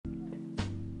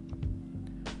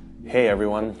Hey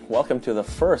everyone, welcome to the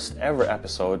first ever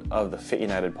episode of the Fit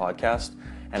United podcast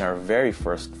and our very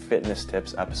first fitness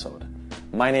tips episode.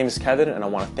 My name is Kevin and I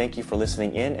want to thank you for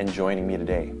listening in and joining me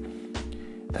today.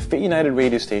 The Fit United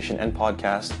radio station and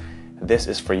podcast, this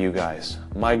is for you guys.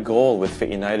 My goal with Fit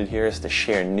United here is to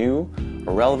share new,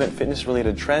 relevant fitness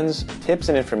related trends, tips,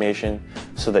 and information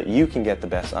so that you can get the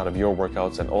best out of your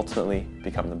workouts and ultimately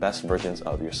become the best versions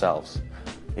of yourselves.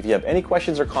 If you have any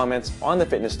questions or comments on the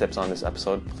fitness tips on this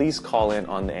episode, please call in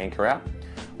on the Anchor app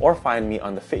or find me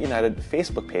on the Fit United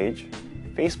Facebook page,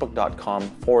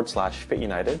 facebook.com/Fit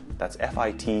United, that's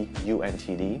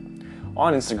FITUNTD,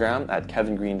 on Instagram at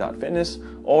kevingreen.fitness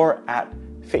or at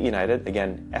Fit United,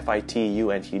 again,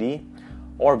 FITUNTD,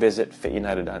 or visit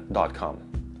fitunited.com.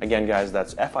 Again, guys,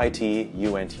 that's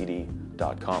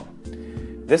fituntd.com.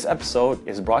 This episode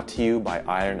is brought to you by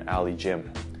Iron Alley Gym.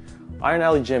 Iron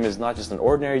Alley Gym is not just an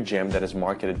ordinary gym that is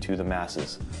marketed to the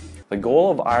masses. The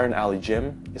goal of Iron Alley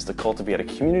Gym is to cultivate a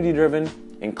community-driven,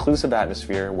 inclusive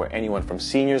atmosphere where anyone from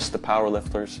seniors to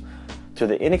powerlifters to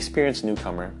the inexperienced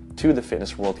newcomer to the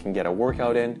fitness world can get a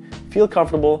workout in, feel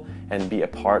comfortable, and be a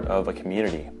part of a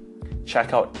community.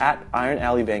 Check out at Iron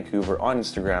Alley Vancouver on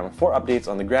Instagram for updates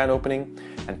on the grand opening,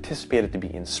 anticipated to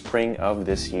be in spring of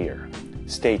this year.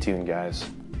 Stay tuned, guys.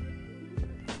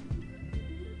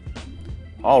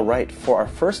 All right, for our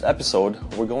first episode,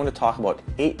 we're going to talk about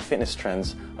 8 fitness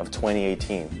trends of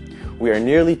 2018. We are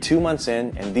nearly 2 months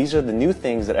in, and these are the new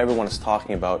things that everyone is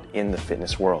talking about in the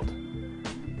fitness world.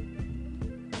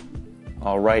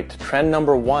 All right, trend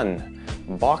number 1,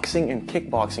 boxing and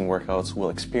kickboxing workouts will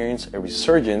experience a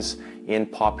resurgence in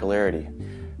popularity.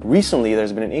 Recently,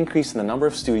 there's been an increase in the number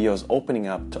of studios opening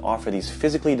up to offer these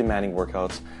physically demanding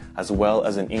workouts, as well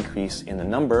as an increase in the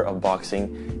number of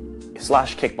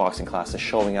boxing/kickboxing classes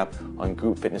showing up on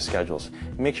group fitness schedules.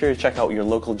 Make sure to check out your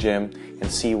local gym and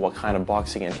see what kind of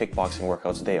boxing and kickboxing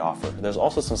workouts they offer. There's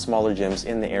also some smaller gyms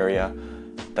in the area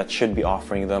that should be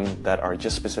offering them that are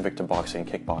just specific to boxing and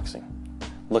kickboxing.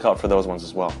 Look out for those ones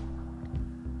as well.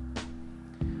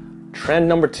 Trend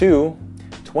number 2,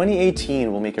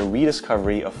 2018 will make a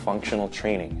rediscovery of functional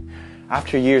training.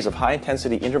 After years of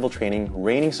high-intensity interval training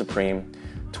reigning supreme,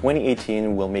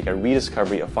 2018 will make a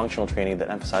rediscovery of functional training that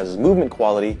emphasizes movement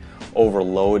quality over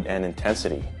load and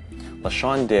intensity.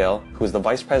 LaShawn Dale, who is the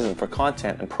Vice President for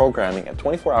Content and Programming at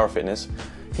 24 Hour Fitness,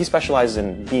 he specializes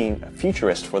in being a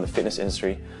futurist for the fitness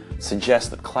industry, suggests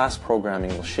that class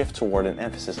programming will shift toward an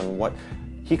emphasis on what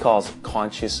he calls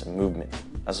conscious movement,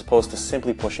 as opposed to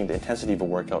simply pushing the intensity of a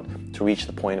workout to reach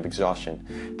the point of exhaustion.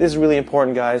 This is really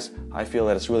important, guys. I feel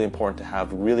that it's really important to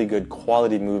have really good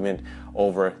quality movement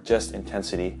over just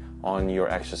intensity on your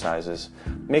exercises.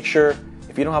 Make sure,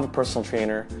 if you don't have a personal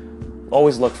trainer,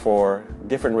 always look for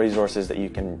different resources that you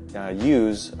can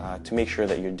use to make sure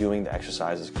that you're doing the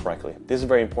exercises correctly. This is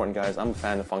very important, guys. I'm a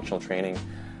fan of functional training.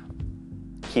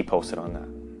 Keep posted on that.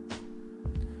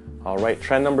 All right,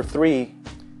 trend number 3,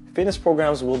 fitness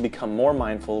programs will become more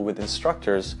mindful with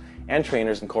instructors and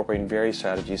trainers incorporating various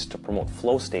strategies to promote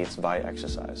flow states via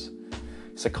exercise.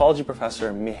 Psychology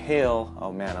professor Mihail,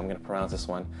 I'm going to pronounce this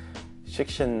one,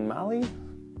 Csikszentmihalyi?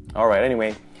 All right,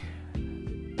 anyway,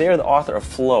 they are the author of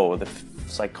Flow, the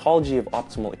Psychology of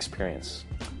Optimal Experience,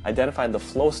 identified the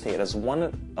flow state as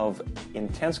one of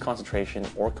intense concentration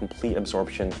or complete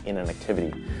absorption in an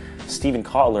activity. Steven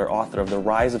Kotler, author of The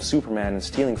Rise of Superman and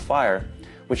Stealing Fire,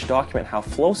 which document how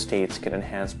flow states can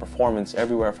enhance performance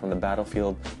everywhere from the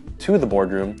battlefield to the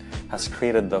boardroom, has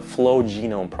created the Flow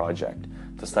Genome Project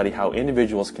to study how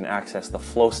individuals can access the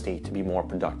flow state to be more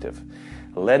productive.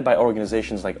 Led by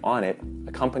organizations like Onnit,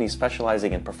 a company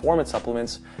specializing in performance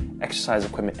supplements, exercise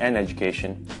equipment, and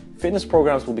education, fitness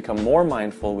programs will become more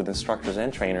mindful with instructors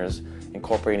and trainers,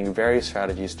 incorporating various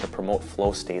strategies to promote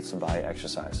flow states via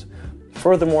exercise.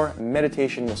 Furthermore,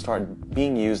 meditation will start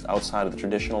being used outside of the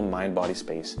traditional mind-body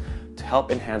space to help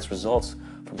enhance results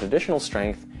from traditional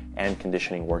strength and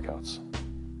conditioning workouts.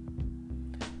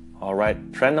 All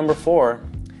right, trend number 4.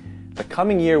 The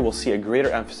coming year will see a greater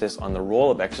emphasis on the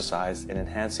role of exercise in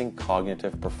enhancing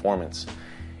cognitive performance.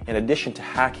 In addition to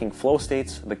hacking flow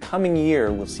states, the coming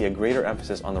year will see a greater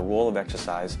emphasis on the role of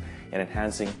exercise in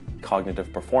enhancing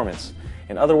cognitive performance.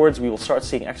 In other words, we will start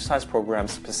seeing exercise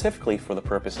programs specifically for the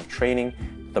purpose of training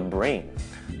the brain.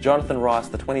 Jonathan Ross,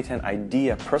 the 2010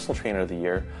 IDEA Personal Trainer of the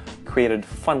Year, created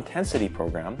Funtensity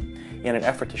program in an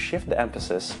effort to shift the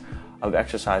emphasis of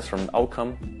exercise from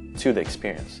outcome to the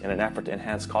experience in an effort to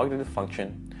enhance cognitive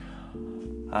function.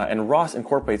 And Ross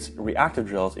incorporates reactive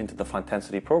drills into the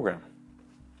Funtensity program.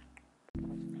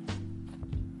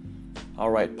 All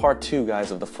right, part 2,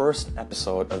 guys, of the first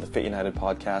episode of the Fit United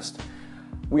podcast.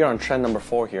 We are on trend number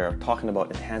 4 here, talking about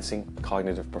enhancing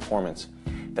cognitive performance.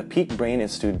 The Peak Brain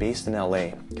Institute, based in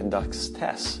LA, conducts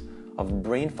tests of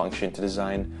brain function to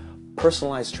design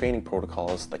personalized training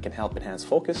protocols that can help enhance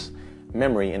focus,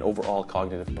 memory, and overall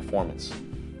cognitive performance.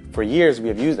 For years, we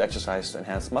have used exercise to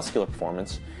enhance muscular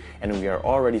performance, and we are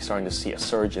already starting to see a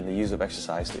surge in the use of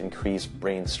exercise to increase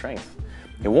brain strength.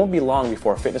 It won't be long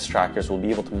before fitness trackers will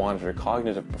be able to monitor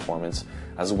cognitive performance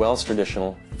as well as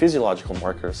traditional physiological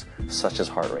markers such as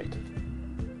heart rate.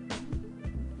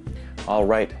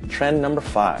 Alright, trend number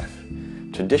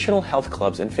 5. Traditional health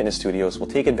clubs and fitness studios will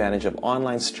take advantage of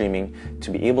online streaming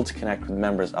to be able to connect with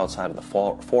members outside of the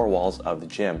four walls of the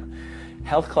gym.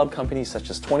 Health club companies such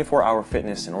as 24 Hour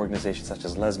Fitness and organizations such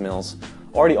as Les Mills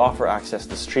already offer access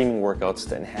to streaming workouts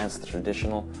to enhance the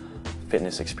traditional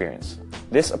fitness experience.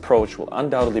 This approach will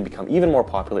undoubtedly become even more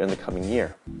popular in the coming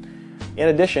year. In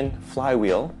addition,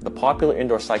 Flywheel, the popular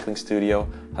indoor cycling studio,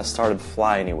 has started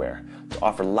Fly Anywhere to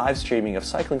offer live streaming of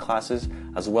cycling classes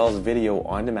as well as video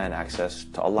on-demand access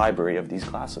to a library of these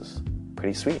classes.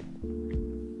 Pretty sweet.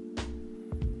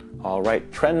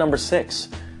 Alright, trend number 6.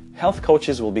 Health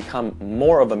coaches will become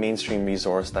more of a mainstream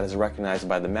resource that is recognized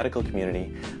by the medical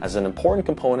community as an important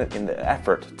component in the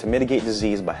effort to mitigate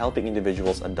disease by helping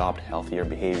individuals adopt healthier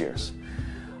behaviors.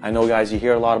 I know, guys, you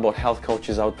hear a lot about health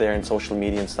coaches out there in social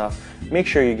media and stuff. Make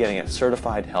sure you're getting a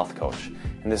certified health coach.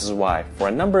 And this is why. For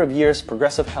a number of years,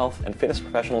 Progressive Health and fitness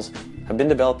professionals have been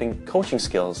developing coaching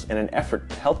skills in an effort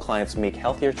to help clients make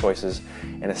healthier choices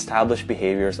and establish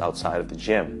behaviors outside of the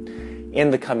gym.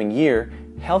 In the coming year,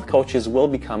 health coaches will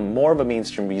become more of a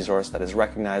mainstream resource that is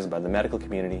recognized by the medical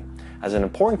community as an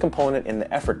important component in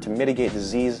the effort to mitigate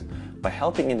disease by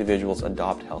helping individuals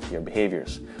adopt healthier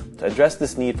behaviors. To address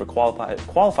this need for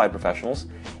qualified professionals,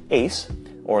 ACE,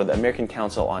 or the American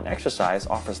Council on Exercise,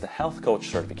 offers the Health Coach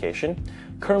Certification,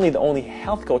 currently the only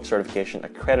health coach certification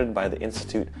accredited by the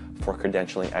Institute for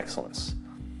Credentialing Excellence.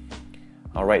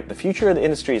 Alright, the future of the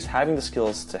industry is having the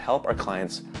skills to help our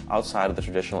clients outside of the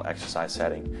traditional exercise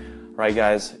setting. Right,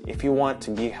 guys, if you want to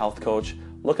be a health coach,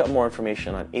 look up more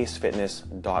information on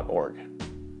acefitness.org.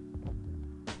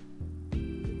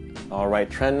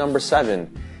 Alright, trend number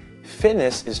 7.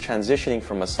 Fitness is transitioning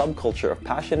from a subculture of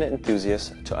passionate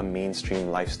enthusiasts to a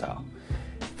mainstream lifestyle.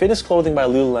 Fitness clothing by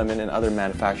Lululemon and other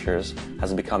manufacturers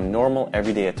has become normal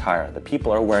everyday attire that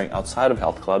people are wearing outside of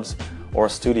health clubs or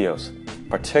studios,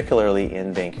 particularly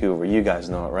in Vancouver. You guys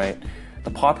know it, right?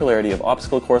 The popularity of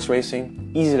obstacle course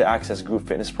racing, easy-to-access group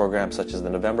fitness programs such as the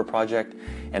November Project,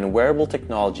 and wearable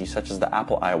technology such as the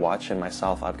Apple iWatch, and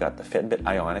myself, I've got the Fitbit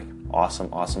Ionic. Awesome,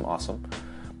 awesome, awesome.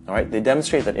 Alright, they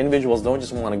demonstrate that individuals don't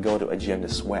just want to go to a gym to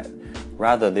sweat.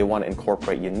 Rather, they want to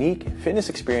incorporate unique fitness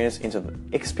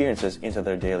experiences into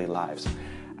their daily lives.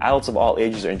 Adults of all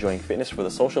ages are enjoying fitness for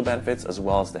the social benefits as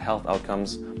well as the health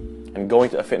outcomes. And going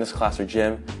to a fitness class or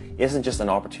gym isn't just an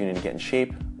opportunity to get in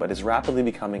shape, but is rapidly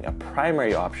becoming a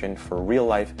primary option for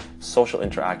real-life social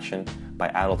interaction by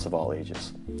adults of all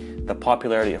ages. The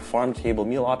popularity of farm-to-table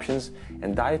meal options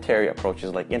and dietary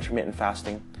approaches like intermittent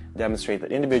fasting demonstrate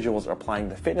that individuals are applying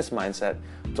the fitness mindset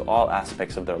to all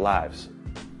aspects of their lives.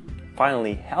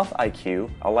 Finally, Health IQ,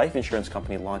 a life insurance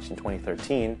company launched in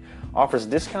 2013, offers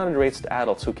discounted rates to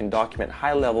adults who can document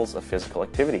high levels of physical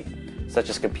activity, such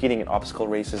as competing in obstacle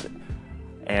races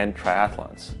and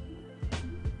triathlons.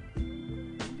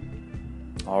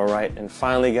 Alright, and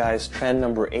finally, guys, trend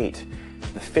number 8.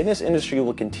 The fitness industry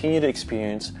will continue to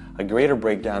experience a greater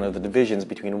breakdown of the divisions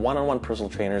between one-on-one personal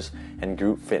trainers and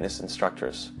group fitness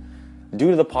instructors. Due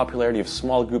to the popularity of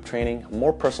small group training,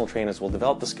 more personal trainers will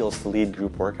develop the skills to lead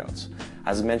group workouts.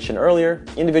 As mentioned earlier,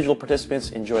 individual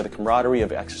participants enjoy the camaraderie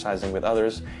of exercising with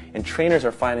others, and trainers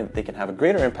are finding that they can have a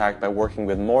greater impact by working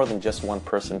with more than just one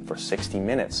person for 60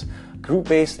 minutes.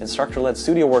 Group-based, instructor-led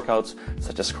studio workouts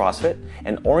such as CrossFit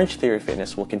and Orange Theory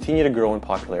Fitness will continue to grow in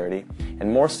popularity,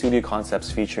 and more studio concepts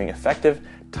featuring effective,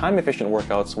 time-efficient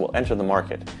workouts will enter the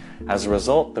market. As a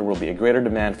result, there will be a greater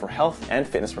demand for health and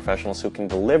fitness professionals who can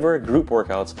deliver group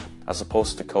workouts as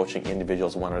opposed to coaching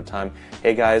individuals one at a time.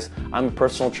 Hey guys, I'm a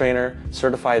personal trainer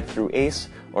certified through ACE,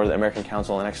 or the American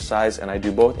Council on Exercise, and I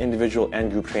do both individual and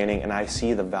group training, and I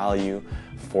see the value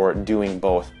for doing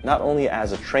both, not only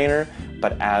as a trainer,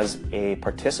 but as a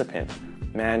participant.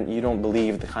 Man, you don't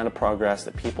believe the kind of progress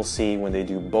that people see when they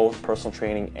do both personal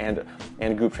training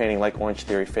and group training like Orange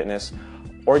Theory Fitness,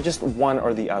 or just one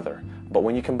or the other. But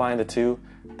when you combine the two,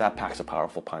 that packs a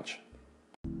powerful punch.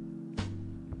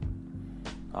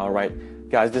 Alright,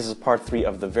 guys, this is part 3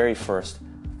 of the very first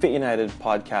Fit United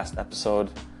podcast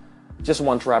episode. Just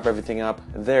want to wrap everything up.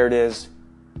 There it is,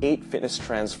 8 fitness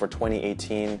trends for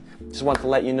 2018. Just want to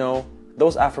let you know,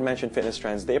 Those aforementioned fitness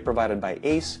trends, they are provided by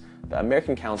ACE, the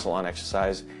American Council on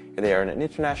Exercise. They are an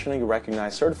internationally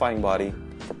recognized certifying body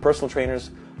for personal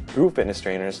trainers, group fitness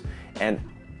trainers, and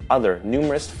other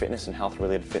numerous fitness and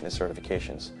health-related fitness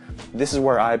certifications. This is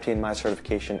where I obtained my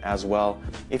certification as well.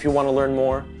 If you want to learn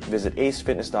more, visit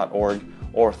acefitness.org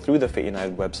or through the Fit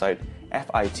United website,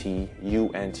 fituntd.com.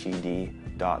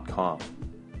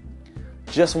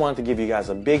 Just wanted to give you guys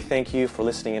a big thank you for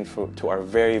listening in to our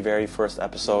very, very first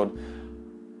episode.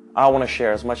 I want to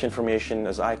share as much information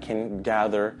as I can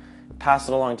gather, pass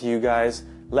it along to you guys.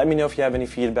 Let me know if you have any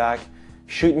feedback.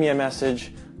 Shoot me a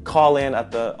message. Call in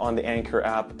on the Anchor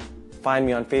app. Find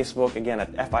me on Facebook, again,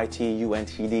 at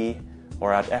FITUNTD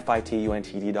or at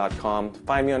fituntd.com.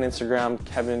 Find me on Instagram,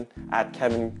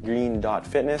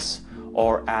 kevingreen.fitness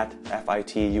or at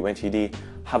FITUNTD.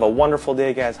 Have a wonderful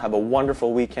day, guys. Have a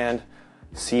wonderful weekend.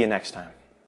 See you next time.